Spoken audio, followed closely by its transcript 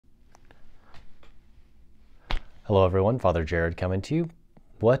Hello everyone, Father Jared coming to you.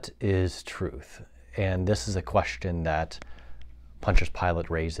 What is truth? And this is a question that Pontius Pilate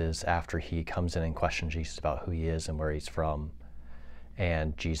raises after he comes in and questions Jesus about who he is and where he's from.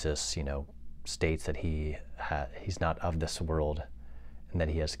 And Jesus, states that he's not of this world and that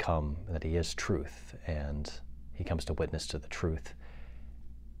he has come, that he is truth, and he comes to witness to the truth.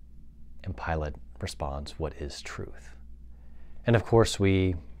 And Pilate responds, what is truth? And of course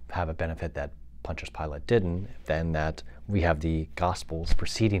we have a benefit that Pontius Pilate didn't, then that we have the Gospels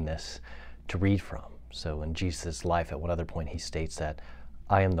preceding this to read from. So in Jesus' life, at one other point, he states that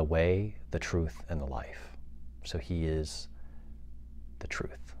I am the way, the truth, and the life. So he is the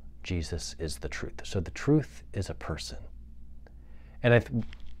truth. Jesus is the truth. So the truth is a person. And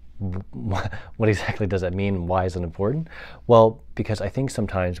what exactly does that mean? Why is it important? Well, because I think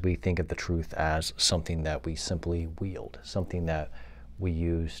sometimes we think of the truth as something that we simply wield, something that we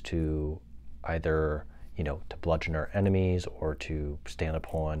use to either, to bludgeon our enemies or to stand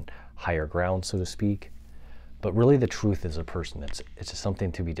upon higher ground, so to speak. But really the truth is a person. It's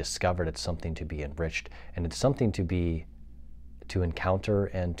something to be discovered, it's something to be enriched, and it's something to encounter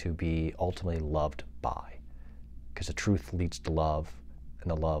and to be ultimately loved by. Because the truth leads to love,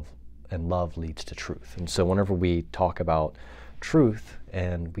 and love leads to truth. And so whenever we talk about truth,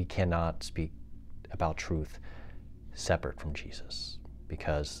 and we cannot speak about truth separate from Jesus,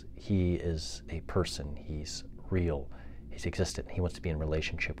 because he is a person, he's real, he's existent. He wants to be in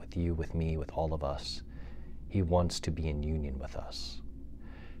relationship with you, with me, with all of us. He wants to be in union with us.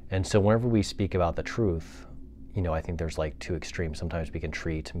 And so whenever we speak about the truth, I think there's like two extremes. Sometimes we can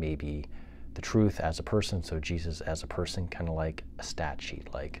treat maybe the truth as a person, so Jesus as a person, kind of like a stat sheet,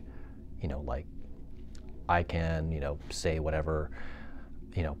 like I can, say whatever,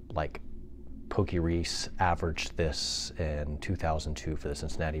 like Pokey Reese averaged this in 2002 for the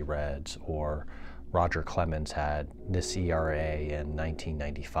Cincinnati Reds, or Roger Clemens had this ERA in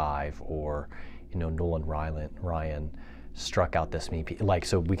 1995, or Nolan Ryan struck out this many people.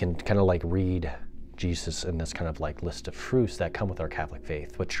 So we can kind of like read Jesus in this kind of like list of truths that come with our Catholic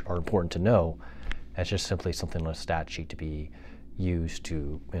faith, which are important to know, as just simply something on a stat sheet to be used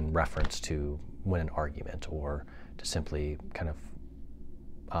in reference to win an argument, or to simply kind of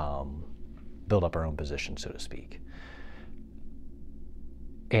build up our own position, so to speak.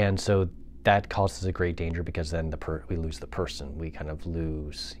 And so that causes a great danger, because then we lose the person. We kind of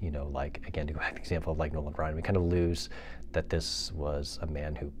lose, again, to go back to the example of like Nolan Ryan, we kind of lose that this was a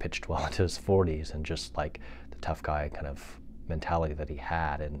man who pitched well into his 40s, and just like the tough guy kind of mentality that he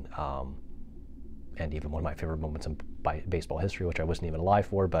had. And even one of my favorite moments in baseball history, which I wasn't even alive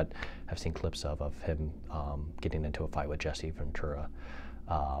for, but I've seen clips of him getting into a fight with Jesse Ventura,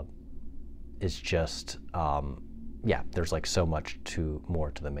 is just, there's like so much more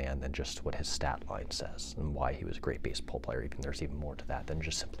to the man than just what his stat line says, and why he was a great baseball player. There's even more to that than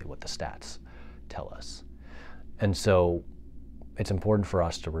just simply what the stats tell us. And so it's important for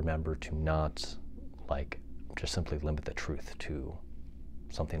us to remember to not just simply limit the truth to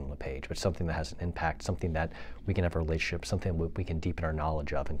something on the page, but something that has an impact, something that we can have a relationship, something we can deepen our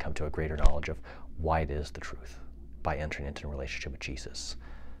knowledge of and come to a greater knowledge of why it is the truth, by entering into a relationship with Jesus.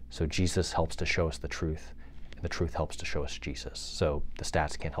 So Jesus helps to show us the truth, and the truth helps to show us Jesus. So the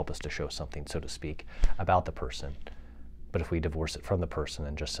stats can't help us to show something, so to speak, about the person. But if we divorce it from the person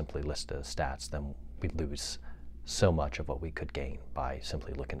and just simply list the stats, then we lose so much of what we could gain by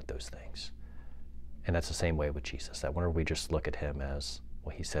simply looking at those things. And that's the same way with Jesus, that whenever we just look at him as,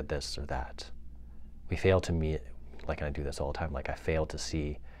 well, he said this or that, we fail to meet, and I do this all the time, I fail to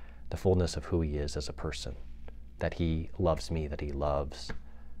see the fullness of who he is as a person, that he loves me, that he loves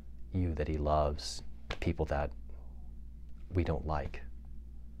you, that he loves the people that we don't like,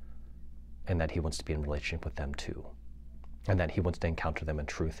 and that he wants to be in relationship with them too, and that he wants to encounter them in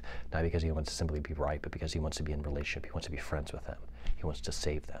truth, not because he wants to simply be right, but because he wants to be in relationship. He wants to be friends with them. He wants to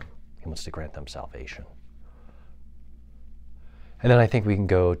save them. He wants to grant them salvation. And then I think we can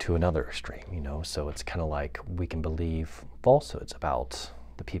go to another extreme, so it's kind of like we can believe falsehoods about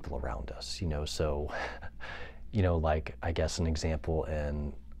the people around us, so, I guess an example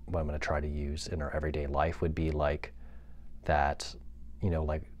in what I'm going to try to use in our everyday life would be that,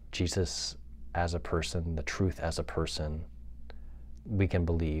 Jesus as a person, the truth as a person, we can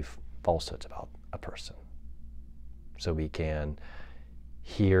believe falsehoods about a person. So we can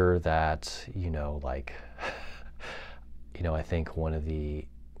hear that, I think one of the,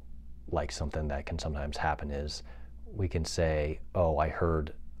 something that can sometimes happen is we can say, oh, I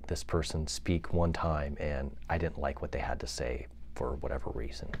heard this person speak one time and I didn't like what they had to say for whatever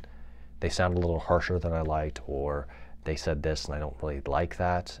reason. They sounded a little harsher than I liked, or they said this and I don't really like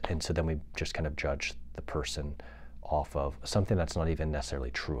that. And so then we just kind of judge the person off of something that's not even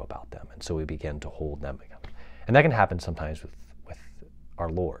necessarily true about them. And so we begin to hold them accountable. And that can happen sometimes with our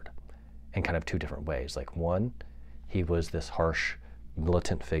Lord in kind of two different ways. Like one, he was this harsh,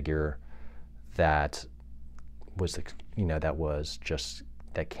 militant figure that was,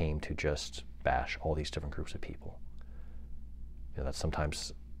 that came to just bash all these different groups of people. That's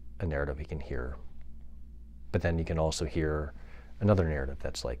sometimes a narrative you can hear. But then you can also hear another narrative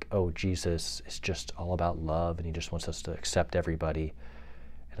that's like, oh, Jesus is just all about love and he just wants us to accept everybody.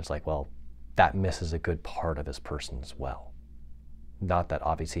 And it's like, well, that misses a good part of his person as well. Not that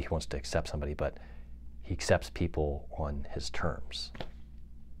obviously he wants to accept somebody, but he accepts people on his terms.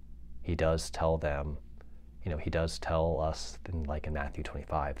 He does tell them, he does tell us in Matthew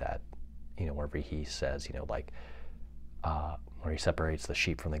 25 that, wherever he says, where he separates the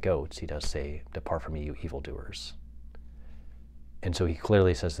sheep from the goats, he does say, depart from me, you evildoers. And so he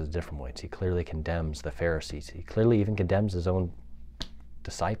clearly says it different ways. He clearly condemns the Pharisees. He clearly even condemns his own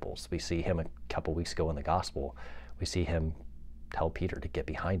disciples. We see him a couple weeks ago in the gospel. We see him tell Peter to get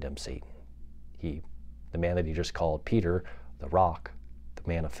behind him, Satan. The man that he just called Peter, the rock, the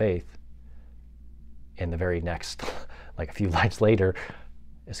man of faith, in the very next, a few lines later,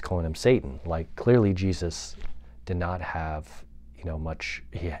 is calling him Satan. Clearly Jesus did not have, much,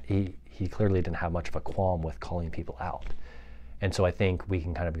 he clearly didn't have much of a qualm with calling people out. And so I think we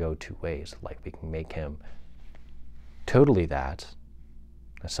can kind of go two ways. We can make him totally that,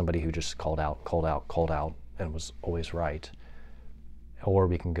 as somebody who just called out, and was always right. Or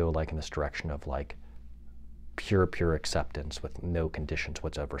we can go in this direction of pure acceptance with no conditions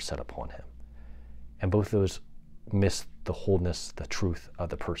whatsoever set upon him. And both those miss the wholeness, the truth of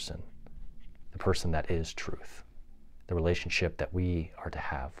the person that is truth. The relationship that we are to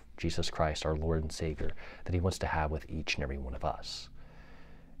have, Jesus Christ, our Lord and Savior, that he wants to have with each and every one of us.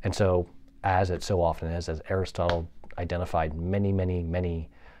 And so, as it so often is, as Aristotle identified many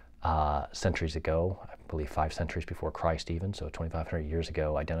centuries ago, I believe 5 centuries before Christ even, so 2,500 years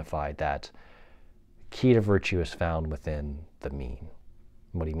ago, identified that key to virtue is found within the mean.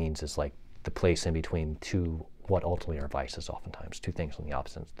 And what he means is the place in between two, what ultimately are vices oftentimes, two things on the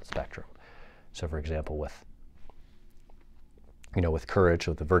opposite ends of the spectrum. So for example, with courage,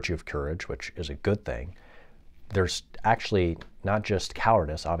 with the virtue of courage, which is a good thing, there's actually not just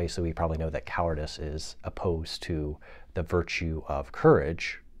cowardice. Obviously, we probably know that cowardice is opposed to the virtue of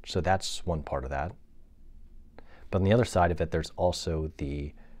courage, so that's one part of that. But on the other side of it, there's also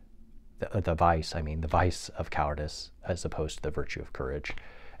the vice of cowardice as opposed to the virtue of courage.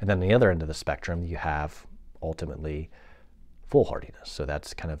 And then on the other end of the spectrum, you have ultimately foolhardiness. So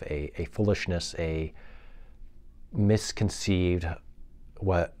that's kind of a foolishness, a misconceived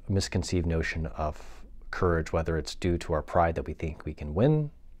notion of courage, whether it's due to our pride that we think we can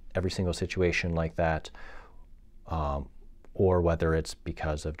win every single situation like that, or whether it's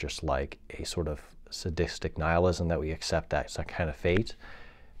because of just a sort of sadistic nihilism that we accept that's a kind of fate.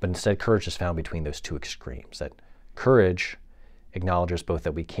 But instead, courage is found between those two extremes. That courage acknowledges both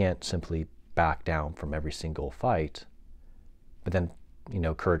that we can't simply back down from every single fight, but then,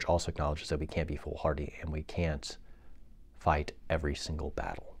 courage also acknowledges that we can't be foolhardy and we can't fight every single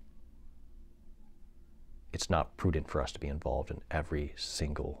battle. It's not prudent for us to be involved in every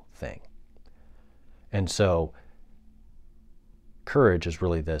single thing. And so courage is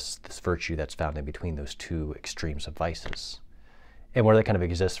really this virtue that's found in between those two extremes of vices. And where that kind of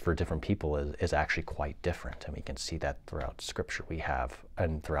exists for different people is actually quite different. And we can see that throughout Scripture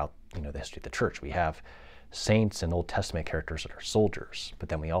and throughout the history of the church. We have saints and Old Testament characters that are soldiers, but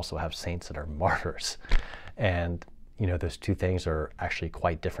then we also have saints that are martyrs. And those two things are actually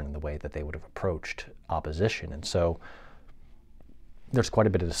quite different in the way that they would have approached opposition. And so there's quite a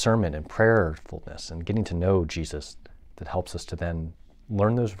bit of discernment and prayerfulness and getting to know Jesus that helps us to then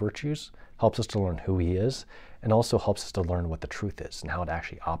learn those virtues, helps us to learn who he is, and also helps us to learn what the truth is and how it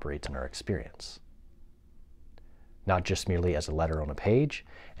actually operates in our experience. Not just merely as a letter on a page,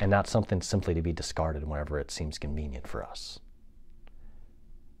 and not something simply to be discarded whenever it seems convenient for us.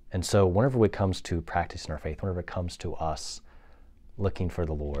 And so whenever it comes to practicing our faith, whenever it comes to us looking for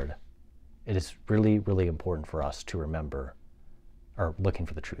the Lord, it is really, really important for us to remember, or looking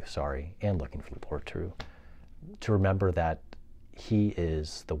for the truth, and looking for the Lord to remember that he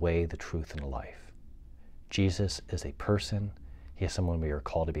is the way, the truth, and the life. Jesus is a person. He is someone we are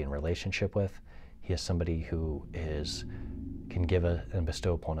called to be in relationship with. He is somebody who can give us and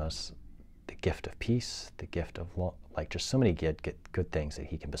bestow upon us the gift of peace, the gift of just so many good things that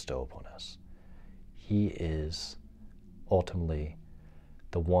he can bestow upon us. He is ultimately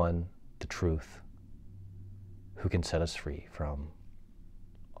the one, the truth, who can set us free from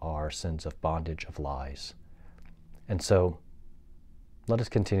our sins of bondage, of lies, And so let us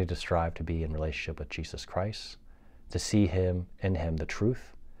continue to strive to be in relationship with Jesus Christ, to see him, in him, the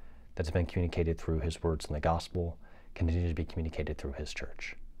truth that's been communicated through his words in the gospel, continue to be communicated through his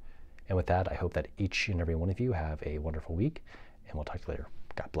church. And with that, I hope that each and every one of you have a wonderful week, and we'll talk to you later.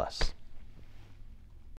 God bless.